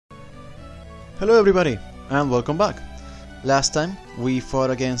Hello everybody, and welcome back. Last time we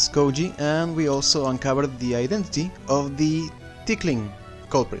fought against Koji and we also uncovered the identity of the tickling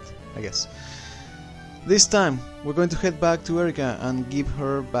culprit, I guess. This time we're going to head back to Erika and give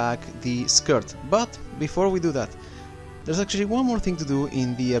her back the skirt, but before we do that, there's actually one more thing to do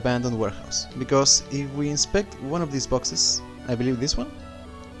in the abandoned warehouse, because if we inspect one of these boxes, I believe this one,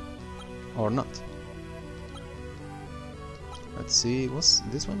 or not. Let's see, was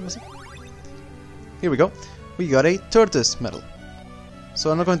this one, was it? Here we go, we got a tortoise medal.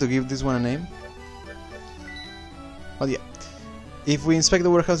 So I'm not going to give this one a name. But yeah, if we inspect the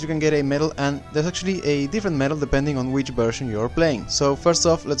warehouse you can get a medal, and there's actually a different medal depending on which version you're playing. So first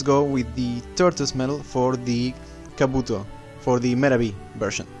off, let's go with the tortoise medal for the Kabuto, for the Metabee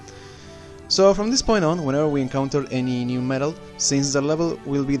version. So from this point on, whenever we encounter any new medal, since the level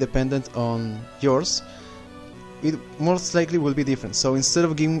will be dependent on yours, it most likely will be different. So instead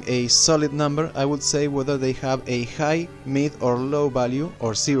of giving a solid number, I would say whether they have a high, mid or low value,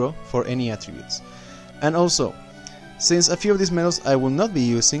 or 0 for any attributes. And also, since a few of these medals I will not be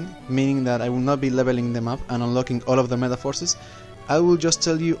using, meaning that I will not be leveling them up and unlocking all of the meta forces, I will just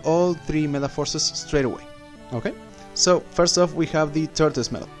tell you all 3 meta forces straight away. Okay? So first off we have the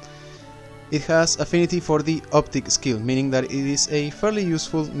tortoise medal. It has affinity for the optic skill, meaning that it is a fairly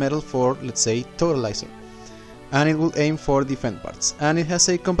useful medal for, let's say, totalizer. And it will aim for defense parts, and it has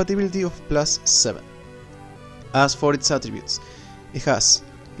a compatibility of +7. As for its attributes, it has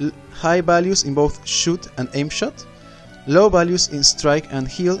high values in both shoot and aim shot, low values in strike and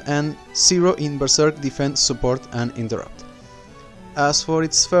heal, and 0 in berserk, defense, support and interrupt. As for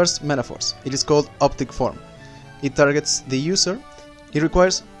its first metaforce, it is called optic form. It targets the user, it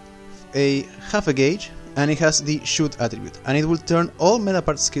requires a half a gauge, and it has the shoot attribute, and it will turn all meta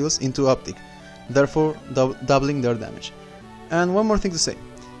part skills into optic, therefore doubling their damage. And one more thing to say.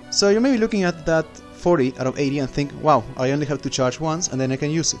 So you may be looking at that 40 out of 80 and think, wow, I only have to charge once and then I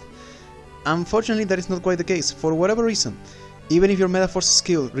can use it. Unfortunately that is not quite the case. For whatever reason, even if your metaforce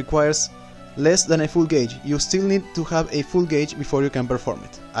skill requires less than a full gauge, you still need to have a full gauge before you can perform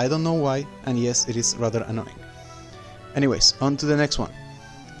it. I don't know why, and yes, it is rather annoying. Anyways, on to the next one.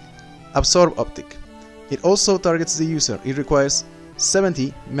 Absorb optic. It also targets the user. It requires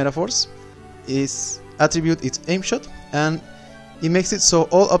 70 metaforce. Its attribute is aim shot, and it makes it so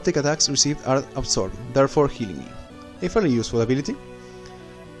all optic attacks received are absorbed, therefore healing you. A fairly useful ability.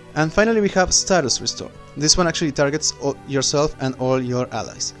 And finally we have status restore. This one actually targets yourself and all your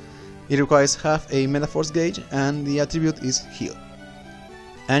allies. It requires half a metaforce gauge, and the attribute is heal.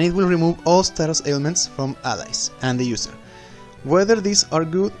 And it will remove all status ailments from allies and the user, whether these are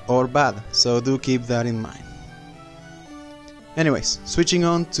good or bad, so do keep that in mind. Anyways, switching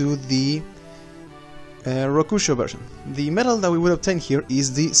on to the Rokusho version. The medal that we will obtain here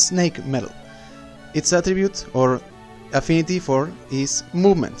is the snake medal. Its attribute or affinity for is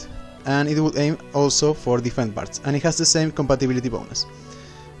movement, and it will aim also for defense parts, and it has the same compatibility bonus.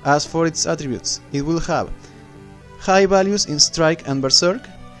 As for its attributes, it will have high values in strike and berserk,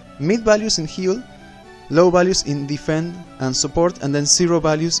 mid values in heal, low values in defend and support, and then 0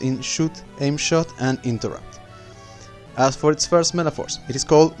 values in shoot, aim shot and interrupt. As for its first metaforce, it is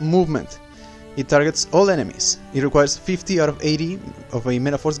called movement. It targets all enemies. It requires 50 out of 80 of a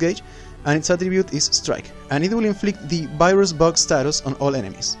metaforce gauge, and its attribute is strike, and it will inflict the virus bug status on all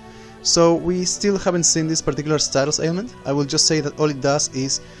enemies. So we still haven't seen this particular status ailment. I will just say that all it does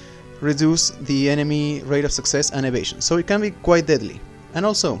is reduce the enemy rate of success and evasion, so it can be quite deadly. And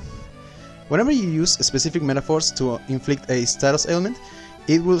also, whenever you use a specific metaforce to inflict a status ailment,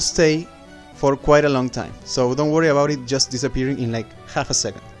 it will stay for quite a long time, so don't worry about it just disappearing in like half a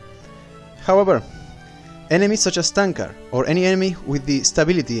second. However, enemies such as Tankar or any enemy with the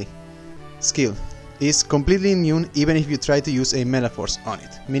stability skill is completely immune even if you try to use a metaforce on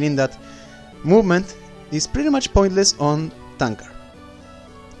it, meaning that movement is pretty much pointless on Tankar.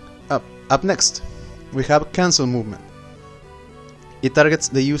 Up next, we have cancel movement. It targets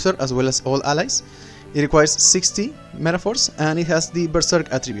the user as well as all allies. It requires 60 metaforce, and it has the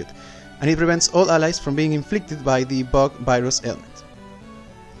berserk attribute, and it prevents all allies from being inflicted by the bug virus ailment.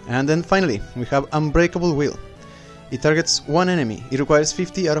 And then finally, we have Unbreakable Will. It targets one enemy. It requires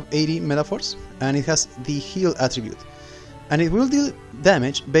 50 out of 80 metaforce, and it has the heal attribute. And it will deal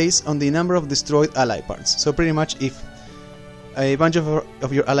damage based on the number of destroyed ally parts. So pretty much if a bunch of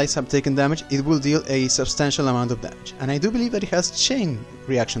your allies have taken damage, it will deal a substantial amount of damage. And I do believe that it has chain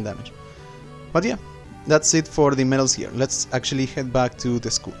reaction damage. But yeah, that's it for the medals here. Let's actually head back to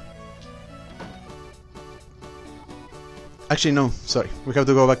the school. Actually no, sorry, we have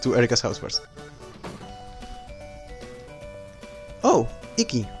to go back to Erika's house first. Oh,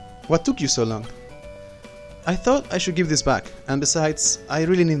 Iki, What took you so long? I thought I should give this back, and besides, I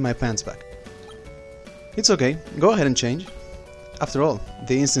really need my pants back. It's okay, go ahead and change. After all,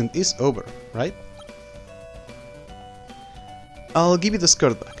 the incident is over, right? I'll give you the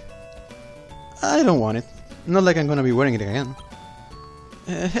skirt back. I don't want it. Not like I'm gonna be wearing it again.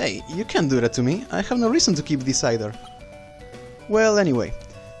 Hey, you can't do that to me. I have no reason to keep this either. Well, anyway,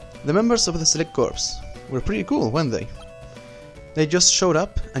 the members of the Select Corps were pretty cool, weren't they? They just showed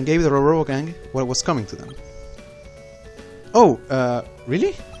up and gave the Robo gang what was coming to them. Oh,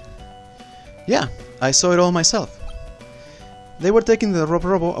 really? Yeah, I saw it all myself. They were taking the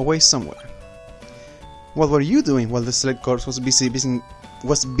Robo away somewhere. What were you doing while the Select Corps was busy beating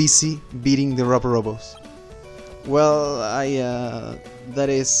the Robos? Well, that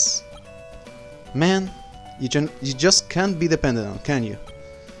is... Man, you just can't be dependent on, can you?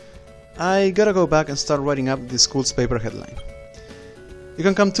 I gotta go back and start writing up the school's paper headline. You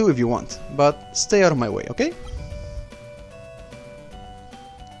can come too if you want, but stay out of my way, okay?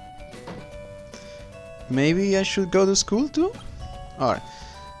 Maybe I should go to school too? Alright.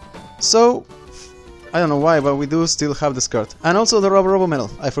 So, I don't know why, but we do still have the skirt. And also the Robo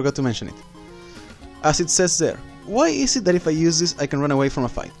medal, I forgot to mention it. As it says there, why is it that if I use this I can run away from a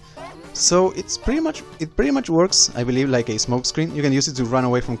fight? So it pretty much works, I believe, like a smoke screen. You can use it to run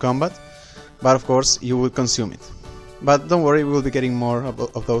away from combat, but of course you will consume it. But don't worry, we will be getting more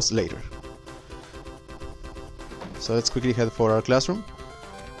of those later. So let's quickly head for our classroom.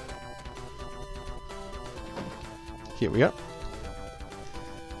 Here we are.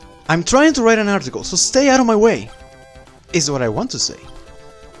 I'm trying to write an article, so stay out of my way, is what I want to say.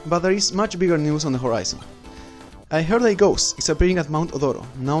 But there is much bigger news on the horizon. I heard a ghost is appearing at Mount Odoro,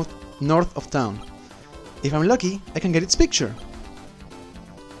 now north of town. If I'm lucky, I can get its picture.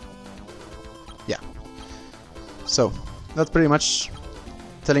 Yeah. So, that's pretty much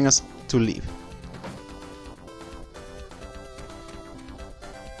telling us to leave.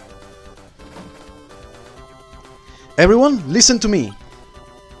 Everyone, listen to me!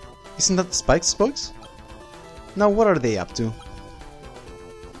 Isn't that Spike's voice? Now what are they up to?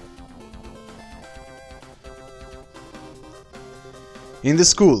 In the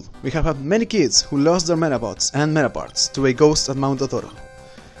school, we have had many kids who lost their Medabots and Medaparts to a ghost at Mount Odoro.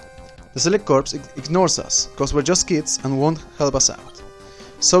 The Select Corps ignores us, cause we're just kids and won't help us out.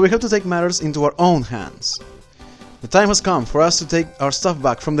 So we have to take matters into our own hands. The time has come for us to take our stuff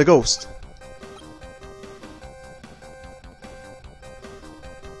back from the ghost.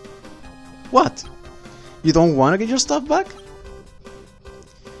 What? You don't want to get your stuff back?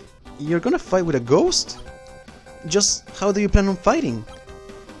 You're gonna fight with a ghost? Just how do you plan on fighting?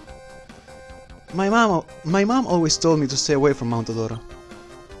 My mom always told me to stay away from Mount Odoro.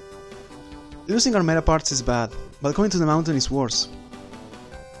 Losing our Medaparts is bad, but going to the mountain is worse.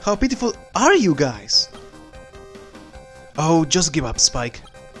 How pitiful are you guys? Oh, just give up, Spike.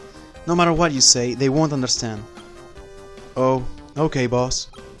 No matter what you say, they won't understand. Oh, okay, boss.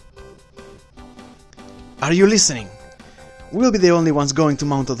 Are you listening? We'll be the only ones going to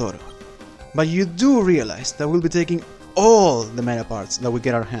Mount Odoro. But you do realize that we'll be taking all the Medaparts that we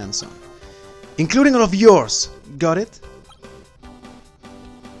get our hands on. Including all of yours. Got it?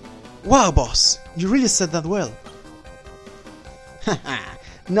 Wow, boss. You really said that well. Haha.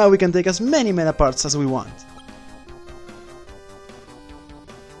 Now we can take as many Medaparts as we want.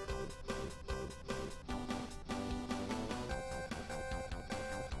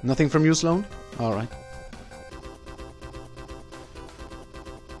 Nothing from you, Sloan? Alright.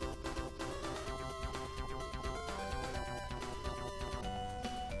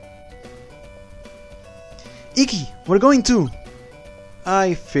 Iki, we're going too!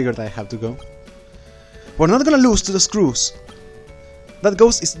 I figured I have to go. We're not gonna lose to the screws. That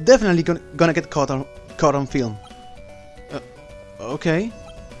ghost is definitely gonna get caught on film. Okay.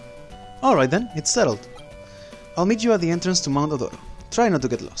 Alright then, it's settled. I'll meet you at the entrance to Mount Odoro. Try not to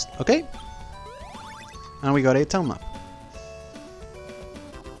get lost, okay? And we got a town map.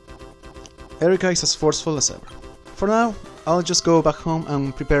 Erika is as forceful as ever. For now, I'll just go back home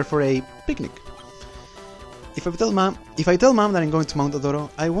and prepare for a picnic. If I tell Mom that I'm going to Mount Odoro,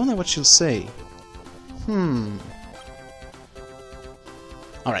 I wonder what she'll say.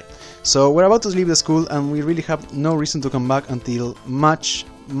 Alright, so we're about to leave the school and we really have no reason to come back until much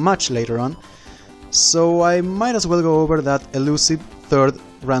later on. So I might as well go over that elusive third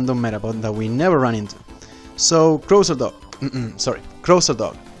random Metabot that we never ran into. So, Crowser Dog. Crowser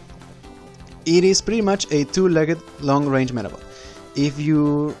Dog. It is pretty much a two-legged long-range Metabot. If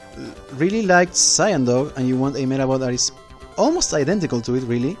you really liked Cyan Dog and you want a Metabot that is almost identical to it,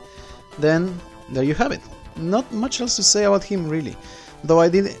 really, then there you have it. Not much else to say about him, really. Though I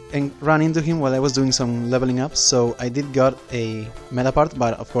did run into him while I was doing some leveling up, so I did got a meta part,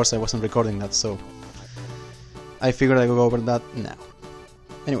 but of course I wasn't recording that, so I figured I would go over that now.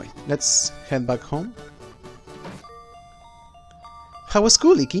 Anyway, let's head back home. How was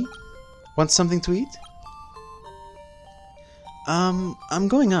school, Iki? Want something to eat? I'm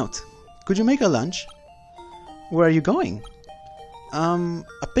going out. Could you make a lunch? Where are you going?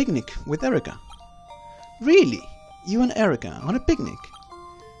 A picnic with Erica. Really? You and Erica on a picnic?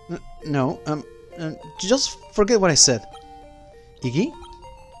 No, just forget what I said. Iggy?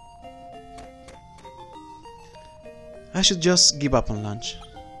 I should just give up on lunch.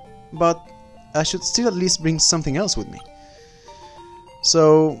 But I should still at least bring something else with me.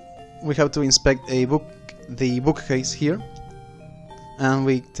 So we have to inspect the bookcase here, and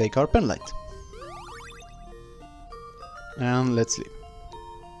we take our pen light. And let's leave.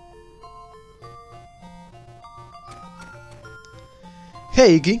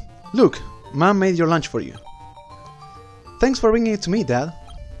 Hey Iggy, look, Mom made your lunch for you. Thanks for bringing it to me, Dad.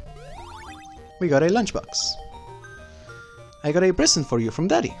 We got a lunchbox. I got a present for you from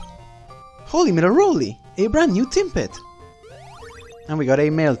Daddy. Holy Medaroli, a brand new Timpet. And we got a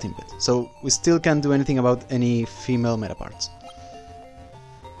male Timpet, so we still can't do anything about any female meta parts.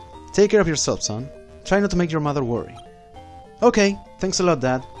 Take care of yourself, son. Try not to make your mother worry. Okay, thanks a lot,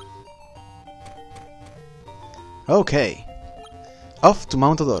 Dad. Okay. Off to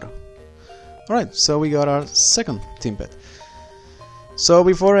Mount Odoro. Alright, so we got our second Timpet. So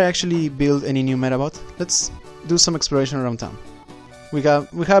before I actually build any new Medabot, let's do some exploration around town. We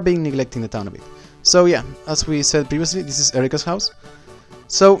have been neglecting the town a bit. So yeah, as we said previously, this is Erica's house.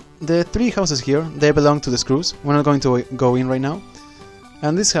 So the three houses here, they belong to the Screws. We're not going to go in right now.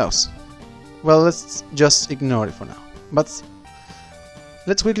 And this house, well, let's just ignore it for now. But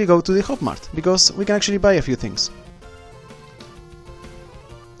let's quickly go to the Hop Mart, because we can actually buy a few things.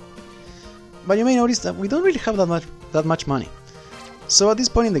 But you may notice that we don't really have that much money. So at this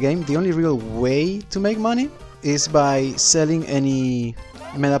point in the game, the only real way to make money is by selling any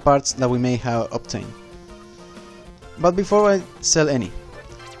meta parts that we may have obtained. But before I sell any,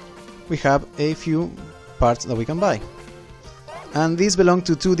 we have a few parts that we can buy. And these belong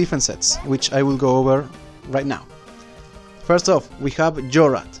to two different sets, which I will go over right now. First off, we have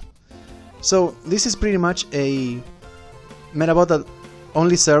Jorat. So this is pretty much a Medabot that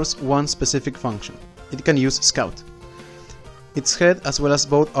only serves one specific function. It can use Scout. Its head as well as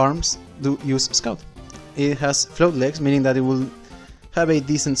both arms do use Scout. It has float legs, meaning that it will have a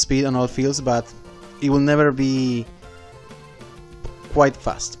decent speed on all fields, but it will never be quite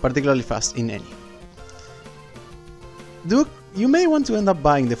fast, particularly fast in any. Duke, you may want to end up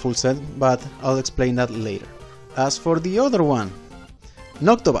buying the full set, but I'll explain that later. As for the other one,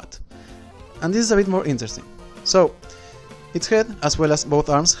 Noctobat, and this is a bit more interesting. So, its head as well as both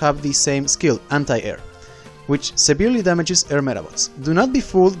arms have the same skill, Anti-Air, which severely damages air Medabots. Do not be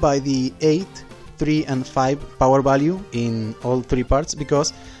fooled by the 8, 3 and 5 power value in all three parts,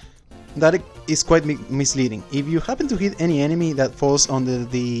 because that is quite misleading. If you happen to hit any enemy that falls under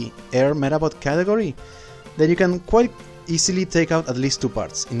the air Medabot category, then you can quite easily take out at least 2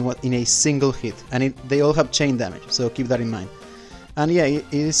 parts in a single hit, and they all have chain damage, so keep that in mind. And yeah, it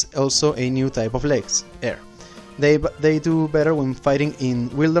is also a new type of legs, air. They do better when fighting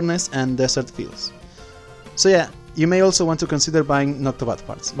in wilderness and desert fields. So yeah, you may also want to consider buying Noctobat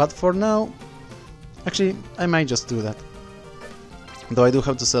parts, but for now, actually, I might just do that. Though I do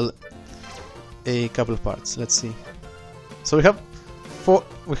have to sell a couple of parts. Let's see. So we have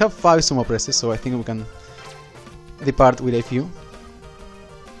 5 sumo presses, so I think we can depart with a few.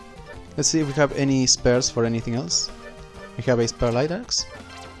 Let's see if we have any spares for anything else. We have a spare light axe.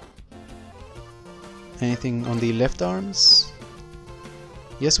 Anything on the left arms?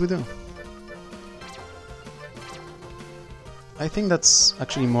 Yes, we do. I think that's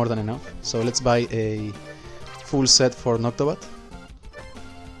actually more than enough. So let's buy a full set for Noctobat.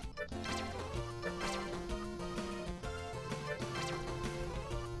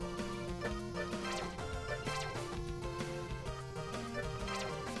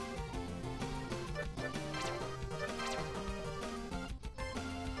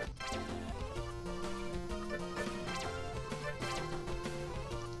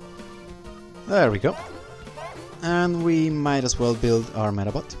 There we go. And we might as well build our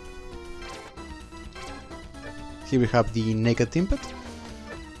Medabot. Here we have the naked Timpet.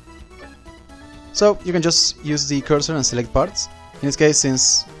 So you can just use the cursor and select parts. In this case,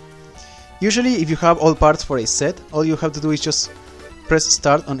 since usually if you have all parts for a set, all you have to do is just press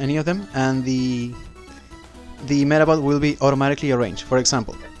start on any of them and the Medabot will be automatically arranged, for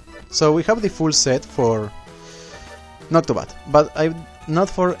example. So we have the full set for Not too bad, but not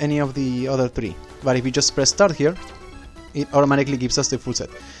for any of the other 3. But if you just press start here, it automatically gives us the full set.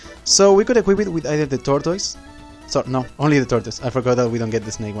 So we could equip it with either the tortoise. So no, only the tortoise. I forgot that we don't get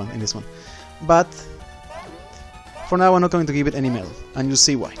the snake one in this one. But for now I'm not going to give it any medal, and you'll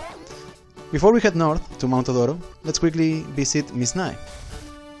see why. Before we head north to Mount Odoro, let's quickly visit Miss Nai.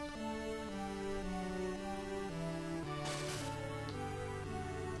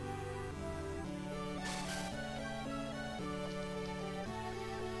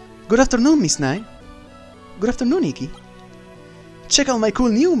 Good afternoon, Miss Nai. Good afternoon, Iki. Check out my cool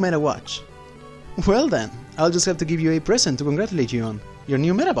new Meta watch. Well then, I'll just have to give you a present to congratulate you on your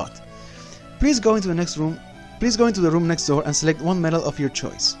new Metabot. Please go into the next room. Please go into the room next door and select one medal of your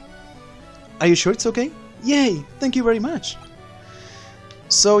choice. Are you sure it's okay? Yay! Thank you very much.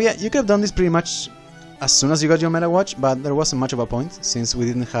 So yeah, you could have done this pretty much as soon as you got your Meta watch, but there wasn't much of a point since we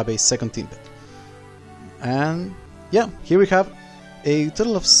didn't have a second team pet. And yeah, here we have a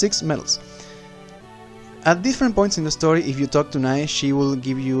total of 6 medals. At different points in the story, if you talk to Nai, she will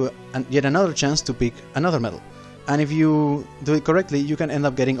give you yet another chance to pick another medal. And if you do it correctly, you can end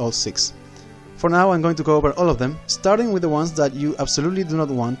up getting all 6. For now, I'm going to go over all of them, starting with the ones that you absolutely do not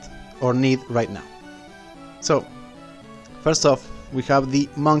want or need right now. So, first off, we have the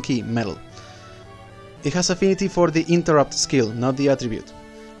Monkey medal. It has affinity for the interrupt skill, not the attribute,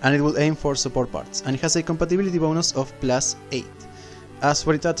 and it will aim for support parts, and it has a compatibility bonus of +8. As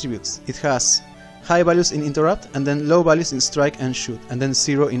for its attributes, it has high values in interrupt, and then low values in strike and shoot, and then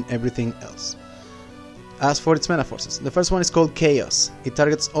 0 in everything else. As for its meta forces, the first one is called Chaos. It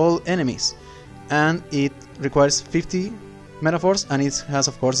targets all enemies, and it requires 50 meta force, and it has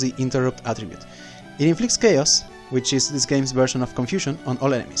of course the interrupt attribute. It inflicts chaos, which is this game's version of confusion, on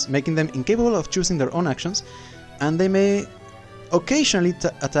all enemies, making them incapable of choosing their own actions, and they may occasionally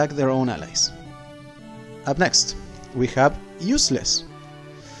attack their own allies. Up next, we have Useless.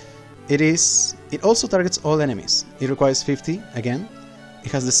 It also targets all enemies. It requires 50 again.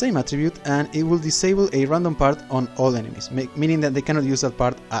 It has the same attribute, and it will disable a random part on all enemies, meaning that they cannot use that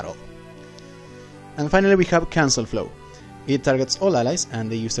part at all. And finally we have Cancel Flow. It targets all allies and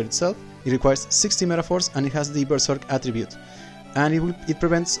the user itself. It requires 60 meta force, and it has the Berserk attribute. And it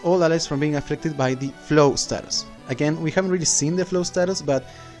prevents all allies from being afflicted by the Flow status. Again, we haven't really seen the Flow status, but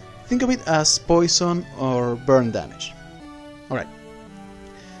think of it as poison or burn damage. Alright.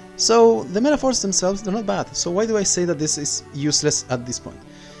 So, the metaphors themselves, they're not bad, so why do I say that this is useless at this point?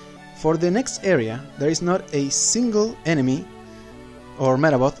 For the next area, there is not a single enemy or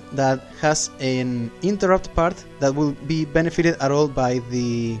Medabot that has an interrupt part that will be benefited at all by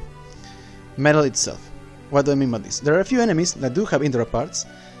the medal itself. What do I mean by this? There are a few enemies that do have interrupt parts,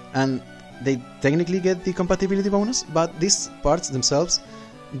 and they technically get the compatibility bonus, but these parts themselves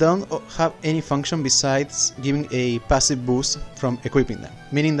don't have any function besides giving a passive boost from equipping them,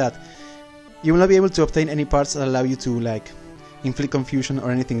 meaning that you will not be able to obtain any parts that allow you to like inflict confusion or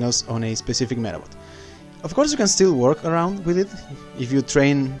anything else on a specific Medabot. Of course you can still work around with it if you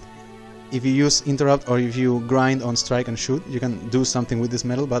train, if you use interrupt, or if you grind on strike and shoot, you can do something with this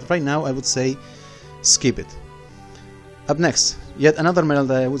medal, but right now I would say skip it. Up next, yet another medal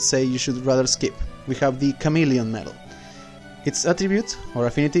that I would say you should rather skip. We have the Chameleon medal. Its attribute or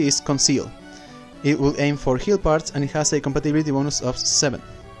affinity is Conceal. It will aim for heal parts, and it has a compatibility bonus of 7.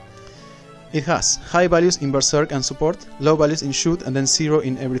 It has high values in Berserk and support, low values in shoot, and then 0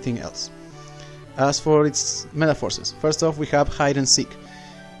 in everything else. As for its meta forces, first off we have Hide and Seek.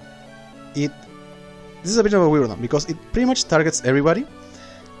 This is a bit of a weird one because it pretty much targets everybody.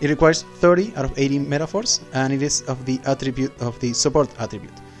 It requires 30 out of 80 meta force, and it is of the attribute of the support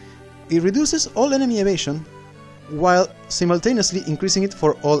attribute. It reduces all enemy evasion while simultaneously increasing it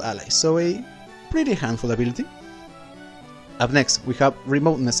for all allies, so a pretty handful ability. Up next we have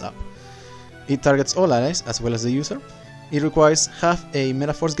Remoteness Up. It targets all allies as well as the user. It requires half a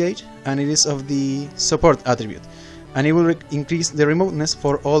meta force gauge, and it is of the support attribute, and it will increase the remoteness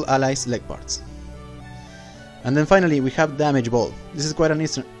for all allies' leg parts. And then finally we have Damage Ball. This is quite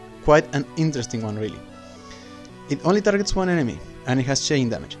an interesting one really. It only targets one enemy, and it has chain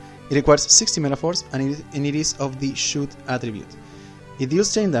damage. It requires 60 meta force, and it is of the shoot attribute. It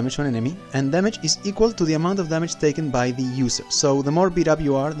deals chain damage on enemy, and damage is equal to the amount of damage taken by the user, so the more beat up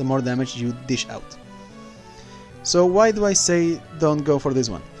you are, the more damage you dish out. So why do I say don't go for this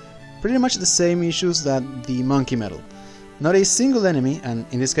one? Pretty much the same issues that the Monkey medal. Not a single enemy, and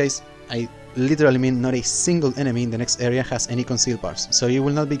in this case I literally mean not a single enemy in the next area has any conceal parts, so you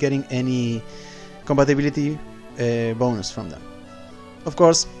will not be getting any compatibility bonus from them. Of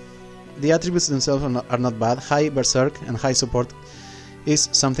course, the attributes themselves are not bad. High Berserk and high support is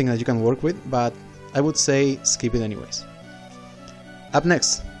something that you can work with, but I would say skip it anyways. Up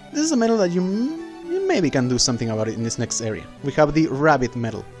next, this is a medal that you maybe can do something about it in this next area. We have the Rabbit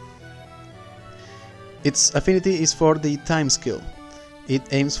medal. Its affinity is for the time skill. It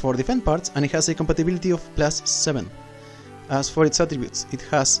aims for defense parts and it has a compatibility of +7. As for its attributes, it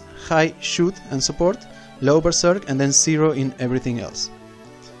has high shoot and support, low berserk, and then 0 in everything else.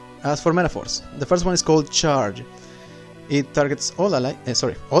 As for Metaforce, the first one is called Charge. It targets all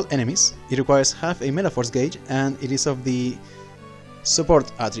enemies. It requires half a Metaforce gauge and it is of the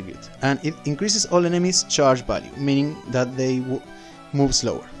support attribute. And it increases all enemies' charge value, meaning that they move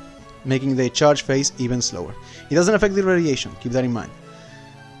slower, making the charge phase even slower. It doesn't affect the radiation, keep that in mind.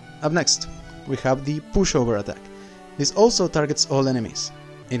 Up next, we have the Pushover attack. This also targets all enemies.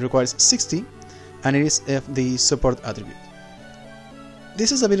 It requires 60 and it is of the support attribute.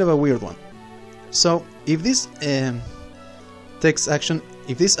 This is a bit of a weird one. So if this takes action,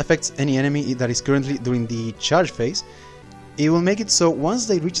 if this affects any enemy that is currently during the charge phase, it will make it so once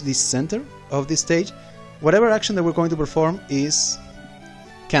they reach the center of this stage, whatever action that we're going to perform is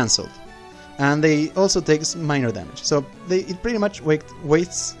cancelled. And they also take minor damage. So it pretty much it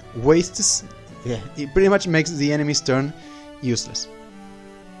pretty much makes the enemy's turn useless.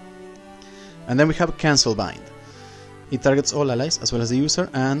 And then we have Cancel Bind. It targets all allies as well as the user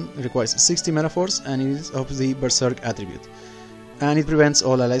and requires 60 Metaforce and it is of the Berserk attribute. And it prevents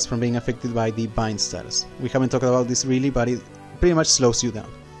all allies from being affected by the bind status. We haven't talked about this really, but it pretty much slows you down.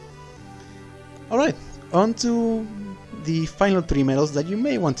 Alright, on to the final 3 medals that you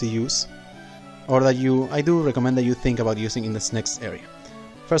may want to use, or that I do recommend that you think about using in this next area.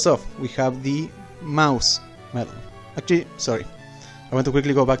 First off, we have the Mouse medal. Actually, sorry, I want to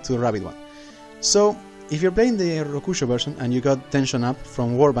quickly go back to the Rabbit one. So, if you're playing the Rokusho version and you got Tension Up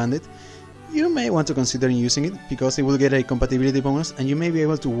from War Bandit, you may want to consider using it because it will get a compatibility bonus and you may be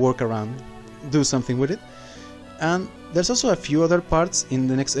able to work around, do something with it. And there's also a few other parts in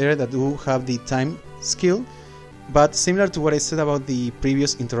the next area that do have the time skill, but similar to what I said about the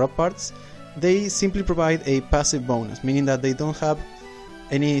previous interrupt parts, they simply provide a passive bonus, meaning that they don't have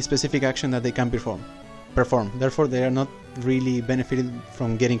any specific action that they can perform. Therefore, they are not really benefited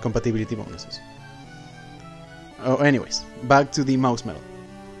from getting compatibility bonuses. Oh, anyways, back to the Mouse medal.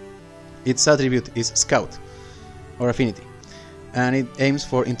 Its attribute is Scout, or Affinity, and it aims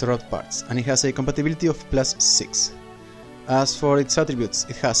for interrupt parts, and it has a compatibility of +6. As for its attributes,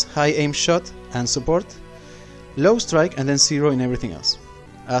 it has high aim shot and support, low strike and then 0 in everything else.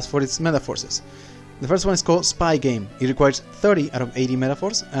 As for its Metaforces, the first one is called Spy Game. It requires 30 out of 80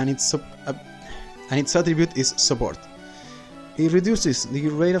 Metaforce and its attribute is Support. It reduces the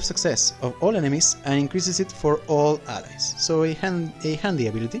rate of success of all enemies and increases it for all allies, so a handy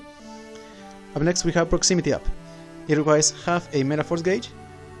ability. Up next we have Proximity Up. It requires half a Metaforce gauge,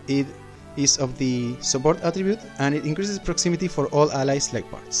 it is of the support attribute, and it increases proximity for all allies' leg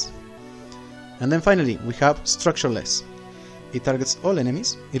parts. And then finally we have Structureless. It targets all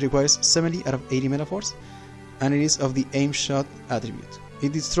enemies, it requires 70 out of 80 Metaforce, and it is of the Aim Shot attribute.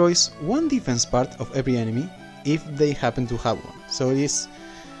 It destroys one defense part of every enemy if they happen to have one, so it is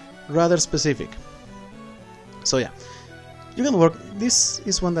rather specific. So yeah, you can work. This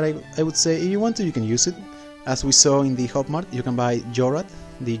is one that I would say if you want to, you can use it. As we saw in the Hopmart, you can buy Jorad,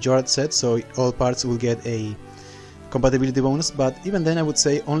 the Jorad set, so all parts will get a compatibility bonus, but even then I would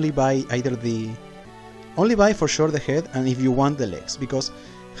say only buy for sure the head and if you want the legs, because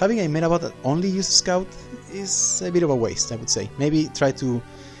having a Medabot that only uses Scout is a bit of a waste, I would say. Maybe try to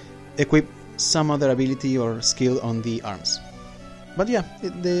equip some other ability or skill on the arms. But yeah,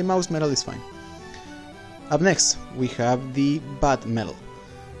 the Mouse medal is fine. Up next, we have the Bat medal.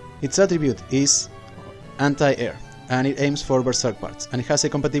 Its attribute is Anti-Air, and it aims for Berserk parts, and it has a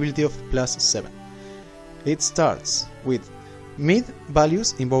compatibility of +7. It starts with mid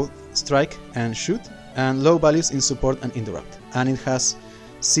values in both Strike and Shoot, and low values in Support and Interrupt, and it has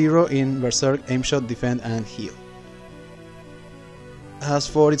 0 in Berserk, Aim Shot, Defend, and Heal. As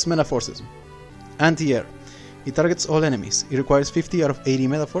for its Metaforces, Anti-Air. It targets all enemies, it requires 50 out of 80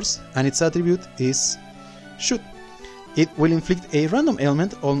 Metaforce, and its attribute is Shoot. It will inflict a random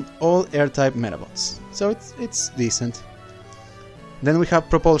ailment on all air-type Medabots, so it's decent. Then we have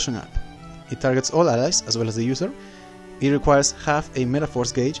Propulsion Up. It targets all allies as well as the user. It requires half a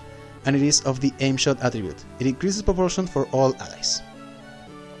Metaforce gauge, and it is of the Aim Shot attribute. It increases propulsion for all allies.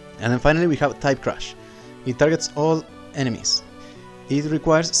 And then finally we have Type Crash. It targets all enemies. It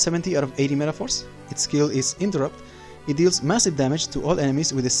requires 70 out of 80 Metaforce. Its skill is Interrupt. It deals massive damage to all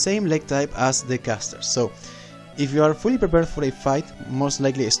enemies with the same leg type as the caster. So if you are fully prepared for a fight, most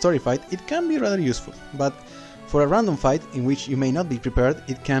likely a story fight, it can be rather useful, but for a random fight in which you may not be prepared,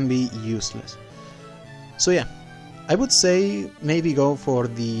 it can be useless. So yeah, I would say maybe go for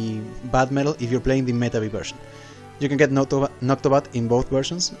the bad medal if you're playing the Metabee version. You can get Noctobat in both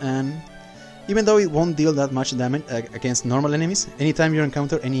versions, and even though it won't deal that much damage against normal enemies, anytime you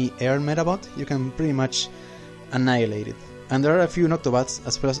encounter any air Medabot, you can pretty much annihilate it. And there are a few Noctobats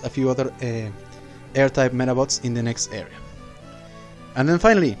as well as a few other air-type Medabots in the next area. And then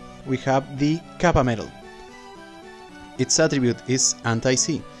finally, we have the Kappa medal. Its attribute is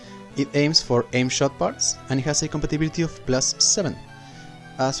Anti-C. It aims for aim shot parts, and it has a compatibility of +7.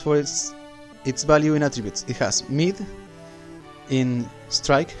 As for its value in attributes, it has mid in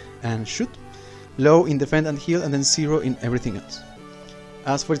strike and shoot, low in defend and heal, and then 0 in everything else.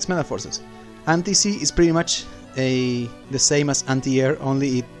 As for its meta forces, Anti-C is pretty much the same as anti-air,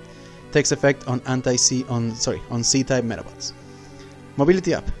 only it takes effect on anti-C on C-type Medabots.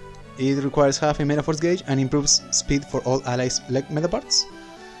 Mobility up. It requires half a Metaforce gauge and improves speed for all allies like Medaparts.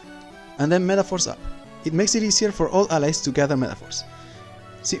 And then Metaforce up. It makes it easier for all allies to gather Metaforce.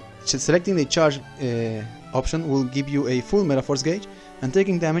 Selecting the charge option will give you a full Metaforce gauge, and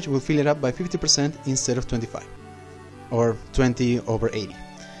taking damage will fill it up by 50% instead of 25, or 20/80.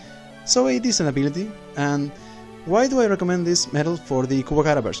 So a decent ability. And why do I recommend this medal for the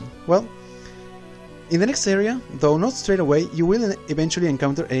Kubagara version? Well, in the next area, though not straight away, you will eventually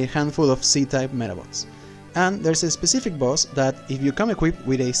encounter a handful of C-type Medabots. And there's a specific boss that if you come equipped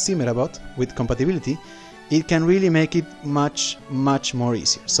with a C Medabot with compatibility, it can really make it much more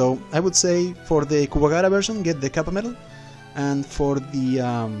easier. So I would say for the Kubagara version, get the Kappa medal, and for the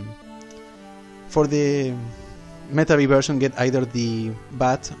Metabee version, get either the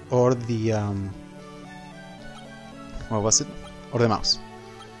bat or the what was it? Or the mouse.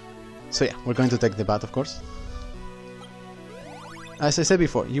 So yeah, we're going to take the bat, of course. As I said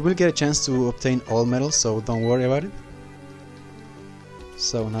before, you will get a chance to obtain all medals, so don't worry about it.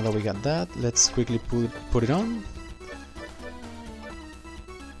 So now that we got that, let's quickly put it on.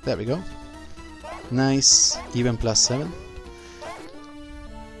 There we go. Nice, even +7.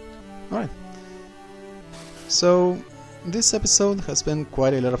 Alright. So this episode has been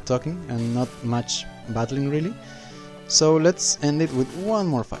quite a lot of talking and not much battling really. So let's end it with one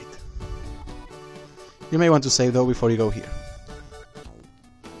more fight. You may want to save though before you go here.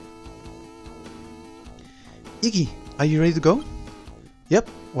 Iggy, are you ready to go? Yep,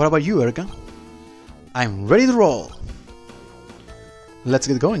 what about you, Erica? I'm ready to roll! Let's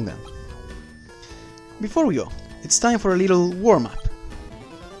get going then. Before we go, it's time for a little warm-up.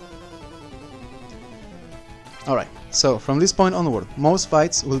 Alright, so from this point onward, most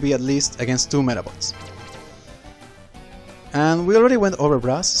fights will be at least against 2 Medabots. And we already went over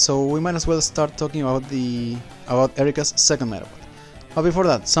Brass, so we might as well start talking about Erica's second Medabot. But before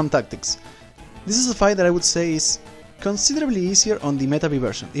that, some tactics. This is a fight that I would say is considerably easier on the Metabee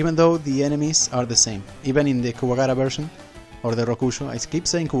version, even though the enemies are the same, even in the Kubagara version, or the Rokusho. I keep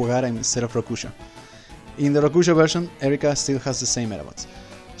saying Kubagara instead of Rokusho. In the Rokusho version, Erica still has the same Medabots.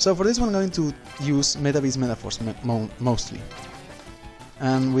 So for this one I'm going to use Metabee's Metaforce mostly.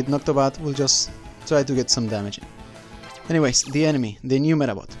 And with Noctobat we'll just try to get some damage in. Anyways, the enemy, the new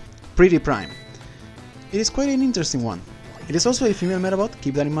Medabot, Pretty Prime. It is quite an interesting one. It is also a female Medabot,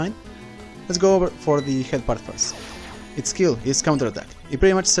 keep that in mind. Let's go over for the head part first. Its skill is counterattack. It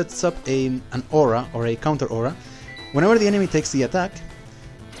pretty much sets up an aura or a counter aura. Whenever the enemy takes the attack,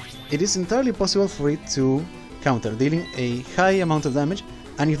 it is entirely possible for it to counter, dealing a high amount of damage,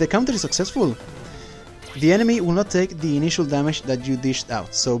 and if the counter is successful, the enemy will not take the initial damage that you dished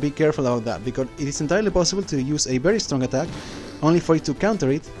out, so be careful about that, because it is entirely possible to use a very strong attack only for it to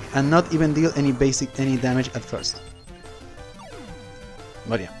counter it and not even deal any damage at first.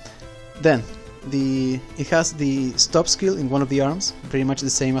 But yeah. Then, it has the stop skill in one of the arms, pretty much the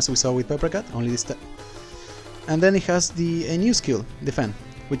same as we saw with Peppercat, only this time. And then it has a new skill, Defend,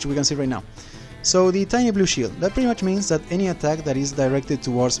 which we can see right now. So the tiny blue shield, that pretty much means that any attack that is directed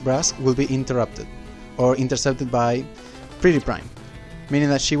towards Brass will be interrupted, or intercepted by Pretty Prime, meaning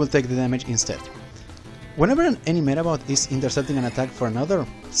that she will take the damage instead. Whenever any Medabot is intercepting an attack for another,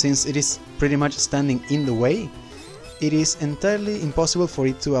 since it is pretty much standing in the way, it is entirely impossible for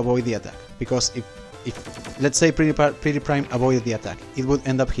it to avoid the attack, because if let's say Pretty Prime avoided the attack, it would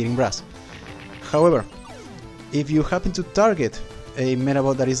end up hitting Brass. However, if you happen to target a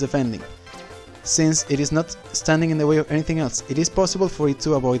Medabot that is defending, since it is not standing in the way of anything else, it is possible for it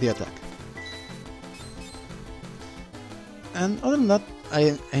to avoid the attack. And other than that,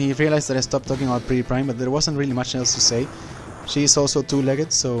 I realized that I stopped talking about Pretty Prime, but there wasn't really much else to say. She is also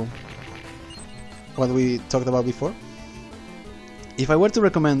two-legged, so what we talked about before. If I were to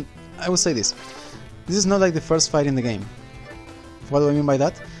recommend, I would say this. This is not like the first fight in the game. What do I mean by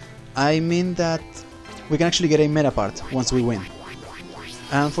that? I mean that we can actually get a meta part once we win.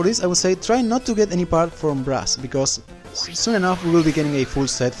 And for this I would say try not to get any part from brass, because soon enough we will be getting a full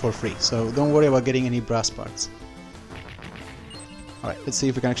set for free, so don't worry about getting any brass parts. Alright, let's see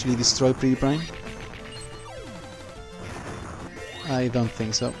if we can actually destroy Pretty Prime. I don't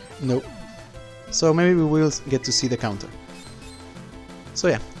think so. Nope. So maybe we will get to see the counter. So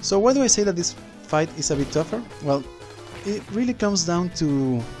yeah, so why do I say that this fight is a bit tougher? Well, it really comes down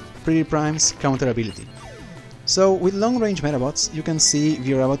to Pretty Prime's counter ability. So with long range Medabots, you can see if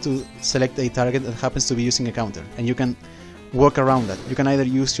you're about to select a target that happens to be using a counter, and you can work around that. You can either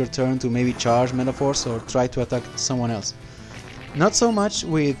use your turn to maybe charge Metaforce or try to attack someone else. Not so much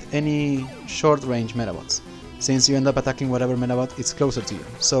with any short range Medabots, since you end up attacking whatever Medabot is closer to you.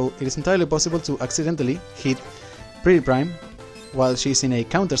 So it is entirely possible to accidentally hit Pretty Prime while she's in a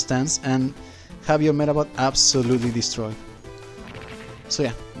counter stance and have your Medabot absolutely destroyed. So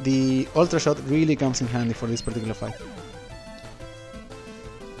yeah, the Ultra Shot really comes in handy for this particular fight.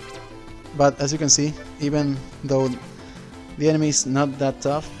 But as you can see, even though the enemy is not that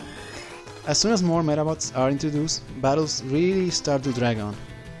tough, as soon as more Medabots are introduced, battles really start to drag on.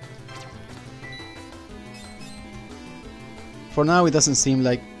 For now it doesn't seem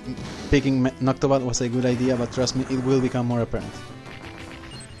like picking Noctobot was a good idea, but trust me, it will become more apparent.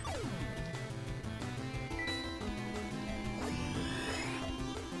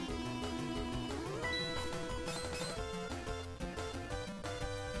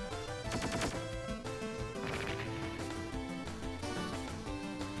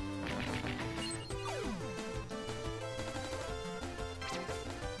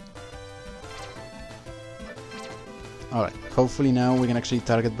 Alright, hopefully now we can actually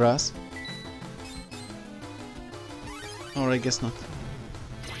target brass. Or I guess not.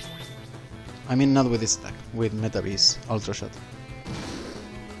 I mean not with this attack, with Metabee's Ultra Shot.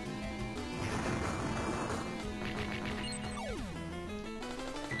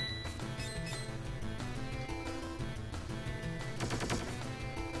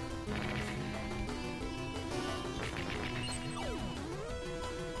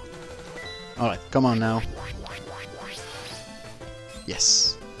 Alright, come on now.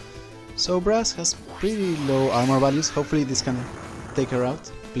 Yes. So brass has pretty low armor values. Hopefully this can take her out,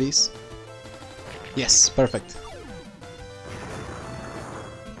 please. Yes, perfect.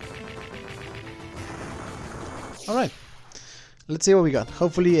 Alright. Let's see what we got.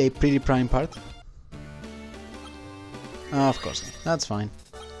 Hopefully a Pretty Prime part. Of course not. That's fine.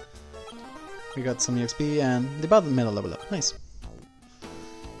 We got some EXP and the battle medal level up. Nice.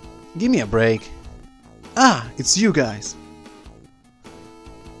 Give me a break. Ah, it's you guys.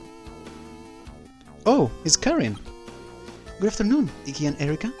 Oh, it's Karen. Good afternoon, Iki and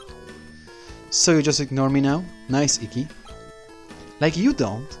Erika. So you just ignore me now? Nice, Iki. Like you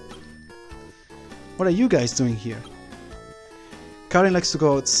don't. What are you guys doing here? Karen likes to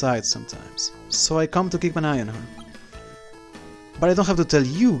go outside sometimes, so I come to keep an eye on her. But I don't have to tell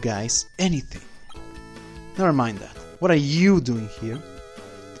you guys anything. Never mind that. What are you doing here?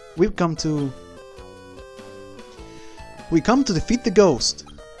 We come to defeat the ghost.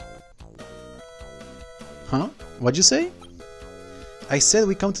 Huh? What'd you say? I said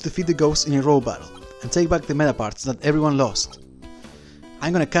we come to defeat the ghost in a role battle and take back the meta parts that everyone lost.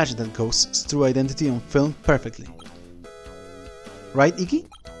 I'm gonna catch that ghost's true identity on film perfectly. Right, Iki?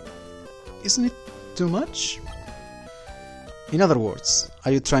 Isn't it too much? In other words,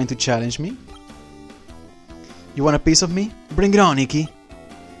 are you trying to challenge me? You want a piece of me? Bring it on, Iki!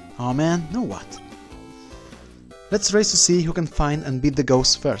 Aw man, know what? Let's race to see who can find and beat the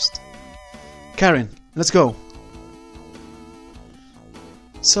ghost first. Karen, let's go!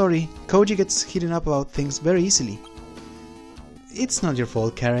 Sorry, Koji gets heated up about things very easily. It's not your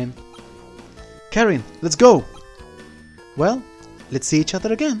fault, Karen. Karen, let's go! Well, let's see each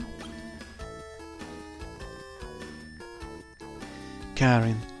other again.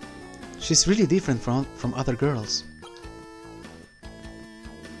 Karen. She's really different from other girls.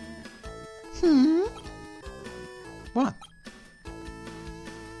 What?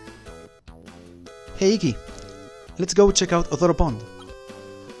 Hey Iki, let's go check out Odoro Pond.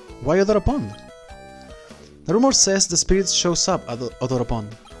 Why Odoro Pond? The rumor says the spirit shows up at Odoro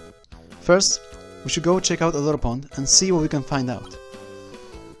Pond. First, we should go check out Odoro Pond and see what we can find out.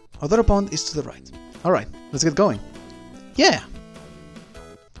 Odoro Pond is to the right. Alright, let's get going. Yeah!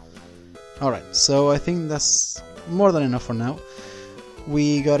 Alright, so I think that's more than enough for now.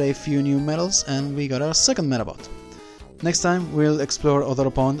 We got a few new medals and we got our second Medabot. Next time we'll explore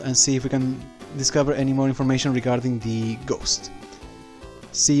Odoro Pond and see if we can discover any more information regarding the ghost.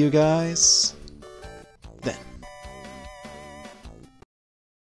 See you guys